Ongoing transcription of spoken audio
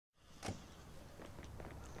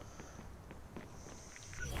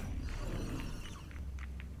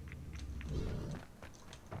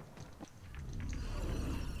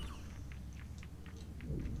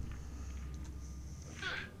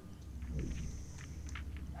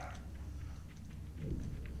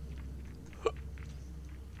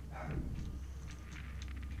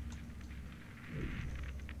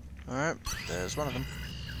Alright, there's one of them.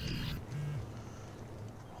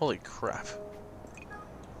 Holy crap.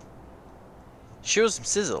 Show some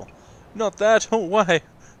sizzle. Not that, oh why?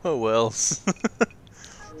 Oh well.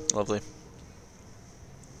 Lovely.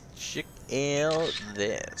 Check out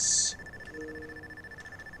this.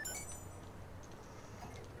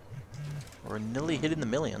 We're nearly hitting the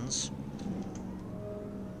millions.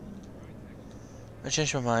 I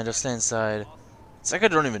changed my mind, I'll stay inside. It's like I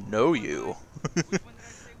don't even know you.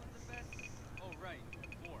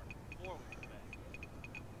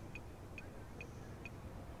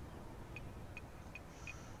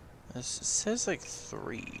 It says like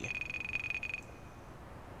 3.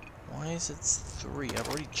 Why is it 3? I've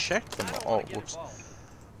already checked them all. Oh, whoops.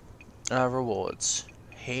 Rewards.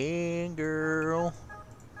 Hey, girl.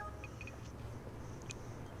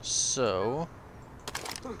 So,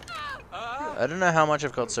 I don't know how much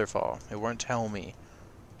I've got so far. It won't tell me.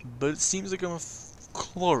 But it seems like I'm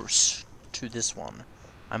close to this one.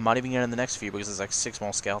 I might even get in the next few because there's like 6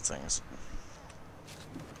 more scoutings.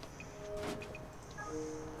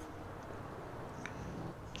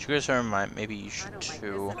 You guys are maybe you should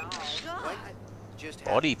too.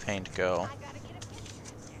 Body paint girl.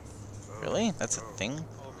 Really? That's a thing?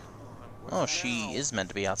 Oh, she is meant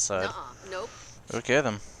to be outside. Okay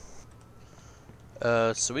then.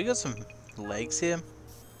 So we got some legs here.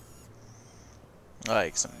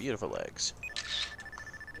 Like some beautiful legs.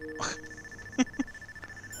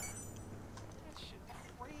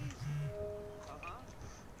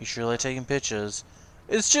 You sure like taking pictures?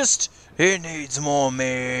 It's just, it needs more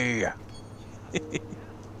me.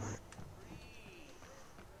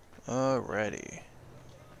 Alrighty.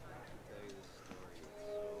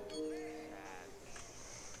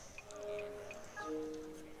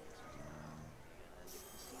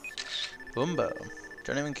 Boombo.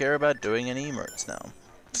 Don't even care about doing any emotes now.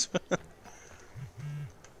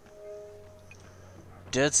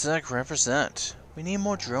 DedSec represent. We need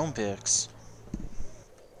more drone pics.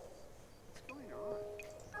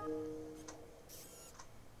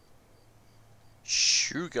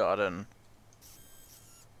 Shoe garden.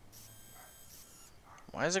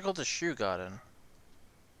 Why is it called the shoe garden?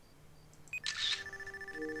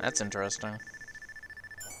 That's interesting.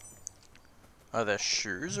 Are there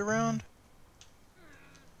shoes around?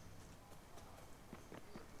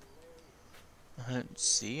 I didn't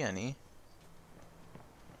see any.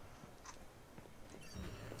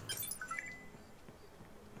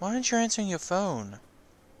 Why aren't you answering your phone?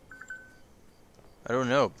 I don't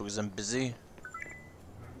know, because I'm busy.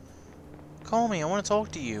 Call me, I want to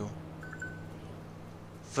talk to you.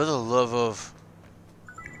 For the love of...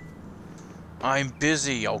 I'm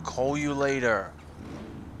busy, I'll call you later.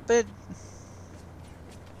 But...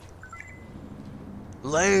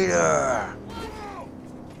 Later!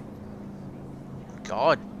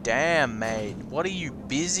 God damn, mate. What are you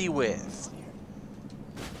busy with?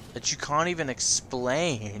 That you can't even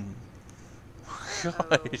explain.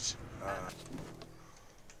 God.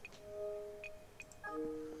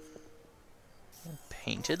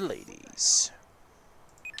 Painted ladies.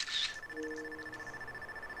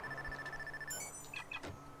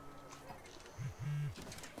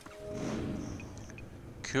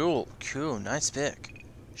 Cool, cool, nice pick.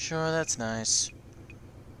 Sure, that's nice.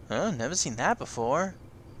 Huh, never seen that before.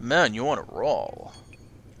 Man, you want to roll.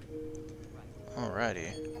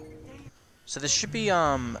 Alrighty. So there should be,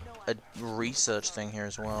 a research thing here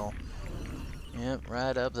as well. Yep,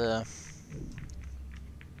 right up there.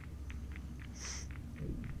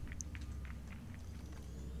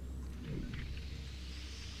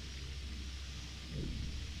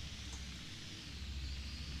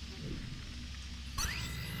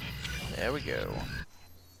 There we go.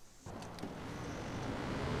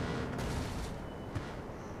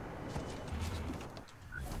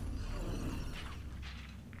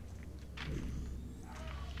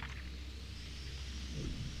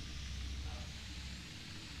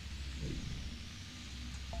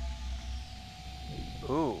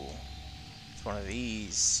 Ooh. It's one of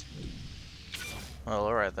these. Well,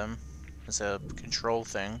 alright then. It's a control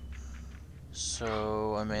thing.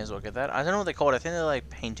 So, I may as well get that. I don't know what they call it. I think they're like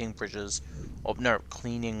painting bridges. Or, no,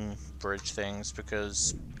 cleaning bridge things.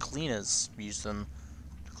 Because cleaners use them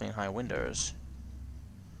to clean high windows.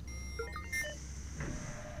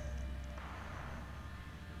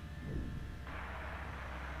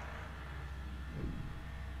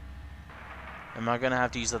 Am I gonna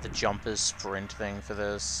have to use like the jumper sprint thing for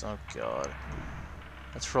this? Oh god.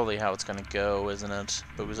 That's probably how it's gonna go, isn't it?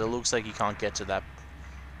 Because it looks like you can't get to that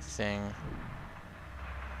thing.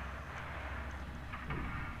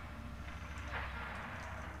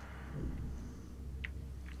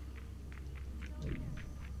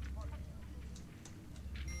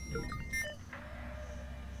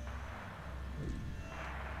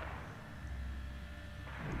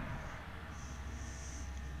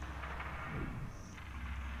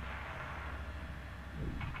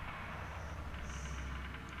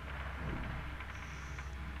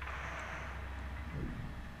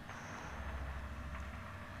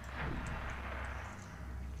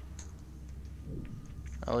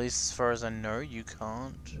 At least as far as I know, you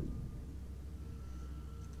can't.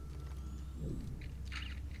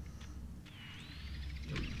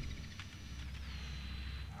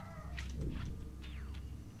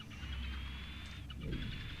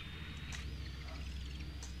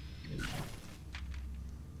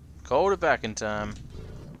 Called it back in time.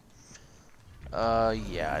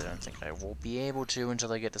 Yeah, I don't think I will be able to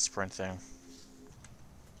until I get the sprint thing.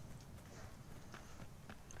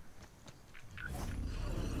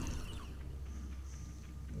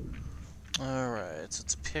 Alright, so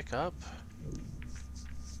let's pick up.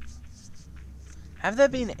 Have there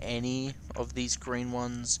been any of these green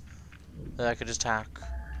ones that I could just hack?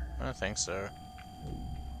 I don't think so.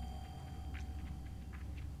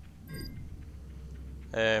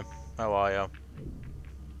 Hey, how are you?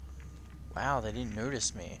 Wow, they didn't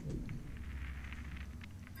notice me.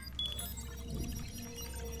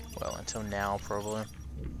 Well, until now, probably.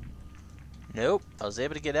 Nope, I was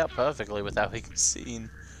able to get out perfectly without being seen.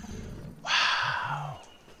 Wow.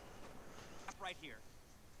 Right here.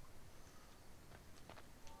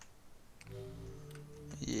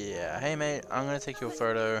 Yeah, hey mate, I'm gonna take your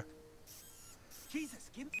photo. Jesus,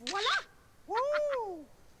 give me voila! Woo!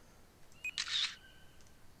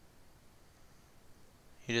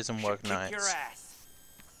 He doesn't work Kick your nights. ass.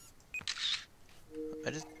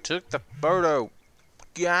 I just took the photo.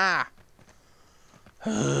 Gah!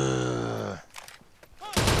 I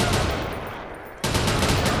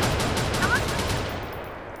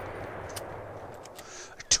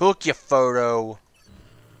took your photo.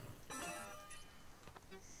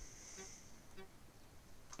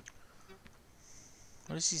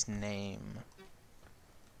 What is his name?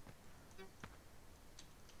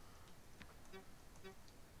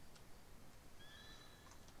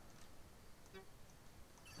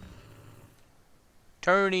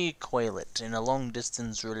 Tony Coilet in a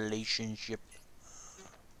long-distance relationship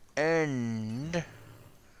and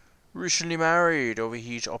recently married.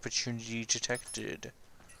 Overheat opportunity detected.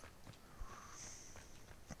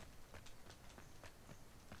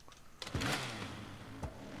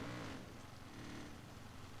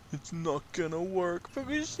 It's not gonna work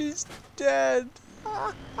because she's dead.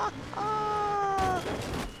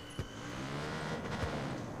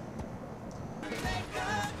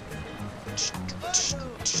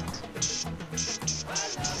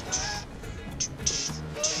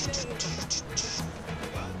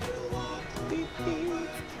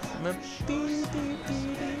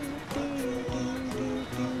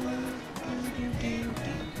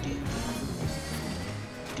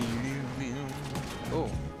 Oh,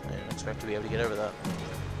 I didn't expect to be able to get over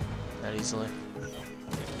that easily.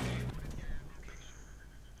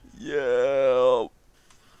 Yeah.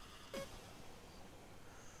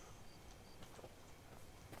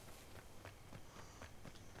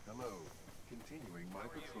 Hello, continuing my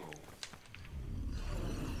patrol.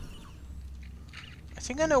 I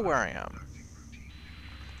think I know where I am.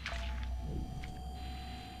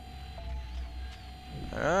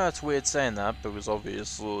 It's weird saying that because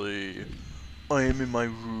obviously I am in my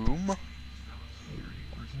room,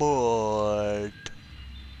 but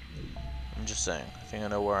I'm just saying, I think I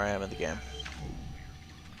know where I am in the game.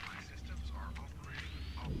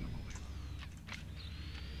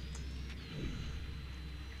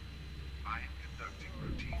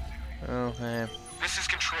 Okay. This is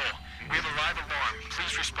Control. We have a live alarm.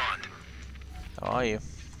 Please respond. How are you?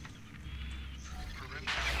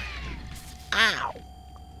 Ow!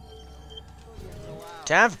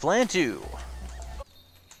 Time for plan 2.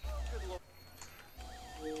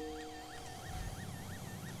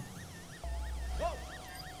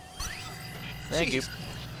 Thank you.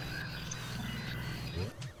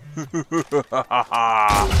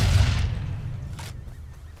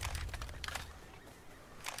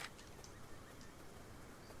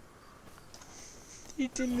 He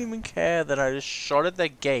didn't even care that I just shot at the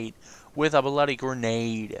gate with a bloody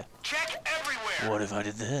grenade. Check everywhere. What if I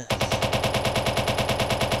did this?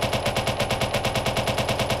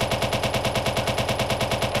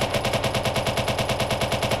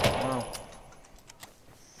 Wow.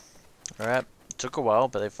 Alright, took a while,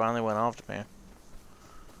 but they finally went after me.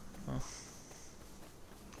 Oh.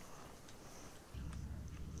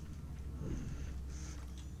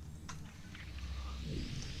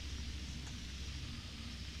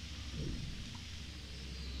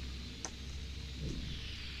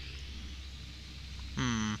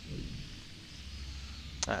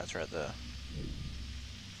 That's right there.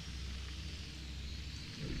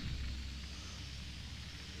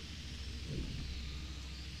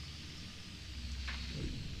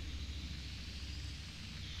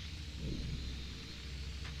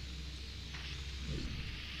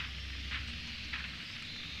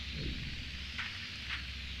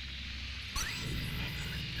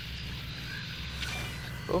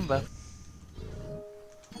 Boomba.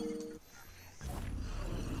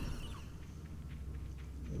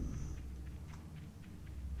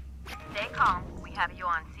 Stay calm. We have you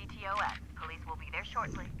on ctOS. Police will be there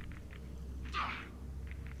shortly.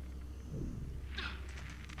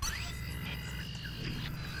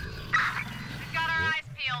 We've got our eyes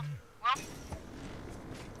peeled. Well,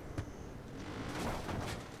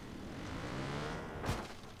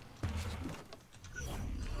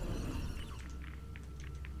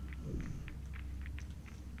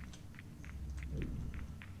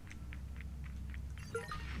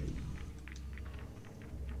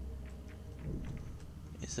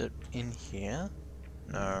 Is it in here?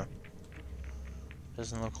 No.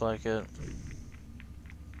 Doesn't look like it.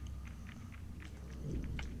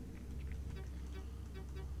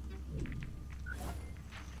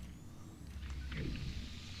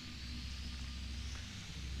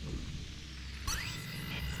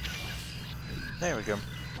 There we go.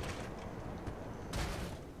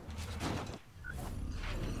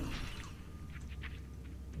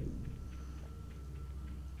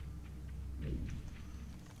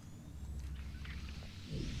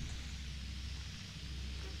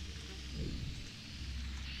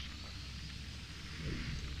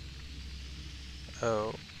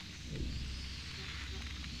 Oh.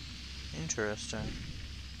 Interesting.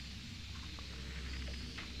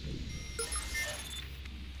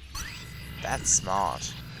 That's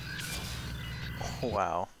smart. Oh,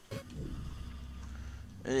 wow.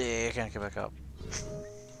 Yeah, I can't get back up.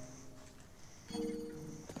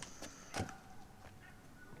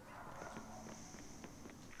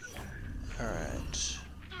 Alright.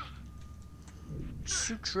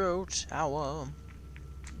 Sutro Tower.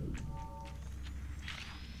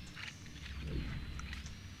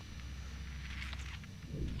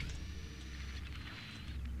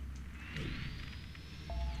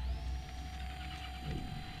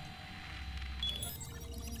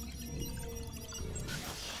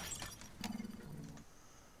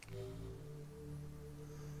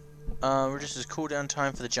 Reduces cooldown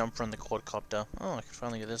time for the jump from the quadcopter. Oh, I can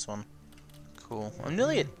finally get this one. Cool. I'm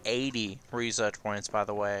nearly at 80 research points, by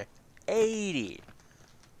the way. 80!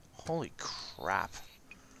 Holy crap.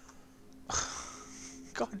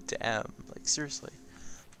 God damn. Like, seriously.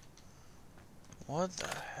 What the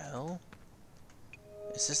hell?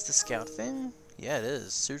 Is this the scout thing? Yeah, it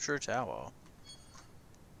is. Sutro Tower.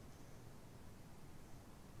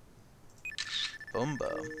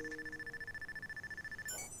 Boomba.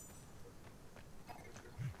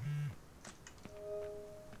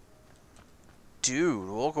 Dude,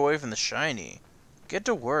 walk away from the shiny. Get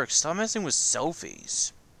to work. Stop messing with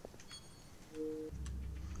selfies.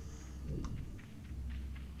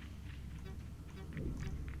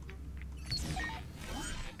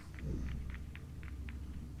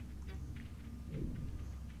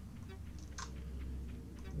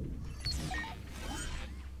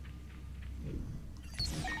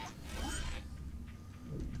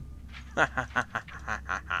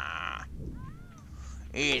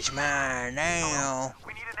 It's mine now.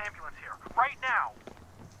 We need an ambulance here, right now.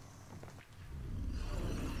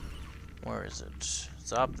 Where is it?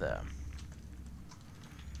 It's up there.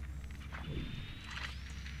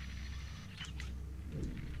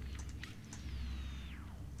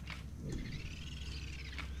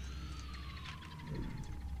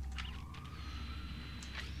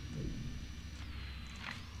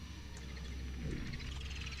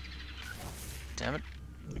 Damn it.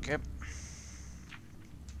 Okay.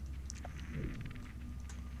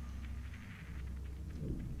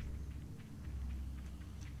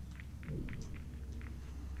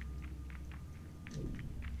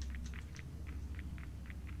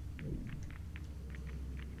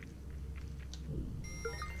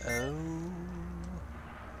 Oh.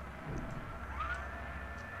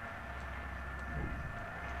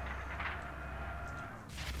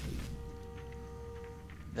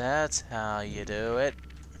 That's how you do it.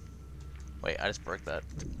 Wait, I just broke that.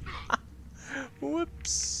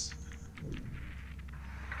 Whoops.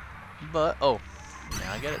 But, oh,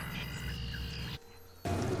 now I get it.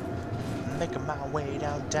 Making my way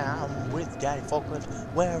downtown with Daddy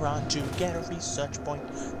Forklift. We're on to get a research point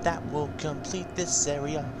that will complete this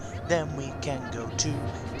area. Then we can go to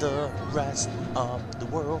the rest of the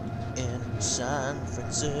world in San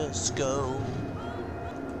Francisco.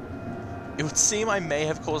 It would seem I may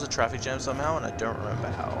have caused a traffic jam somehow, and I don't remember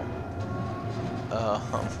how.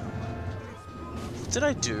 What did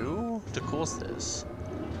I do to cause this?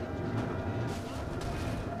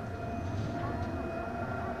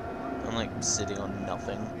 I'm like sitting on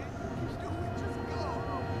nothing.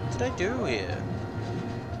 What did I do here?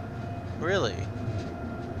 Really?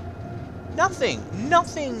 Nothing!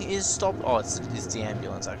 Nothing is stopped. Oh, it's the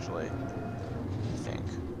ambulance, actually. I think.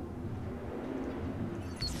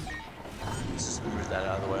 Let's just move that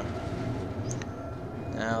out of the way.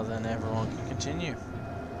 Now then, everyone can continue.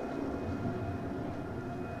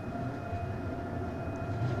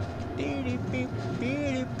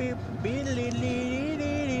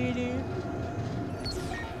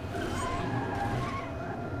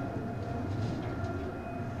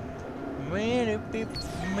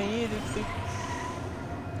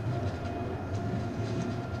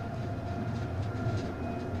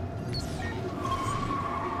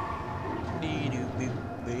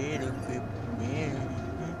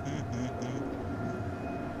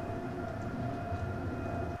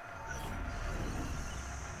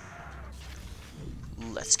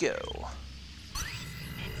 Let's go.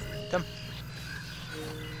 Come.